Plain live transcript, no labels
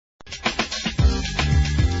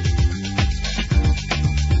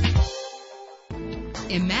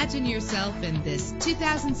Imagine yourself in this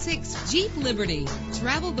 2006 Jeep Liberty.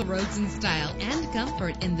 Travel the roads in style and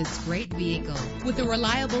comfort in this great vehicle with a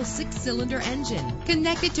reliable 6-cylinder engine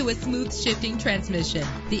connected to a smooth shifting transmission.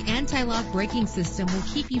 The anti-lock braking system will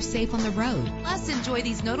keep you safe on the road. Plus, enjoy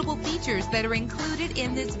these notable features that are included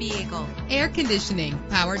in this vehicle: air conditioning,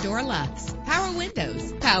 power door locks, power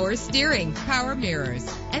windows, power steering, power mirrors,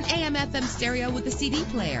 an AM/FM stereo with a CD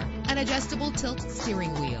player, an adjustable tilt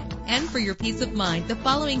steering wheel. And for your peace of mind, the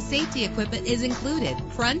following safety equipment is included: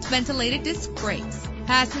 front ventilated disc brakes,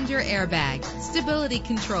 passenger airbag, stability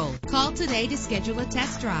control. Call today to schedule a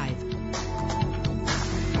test drive.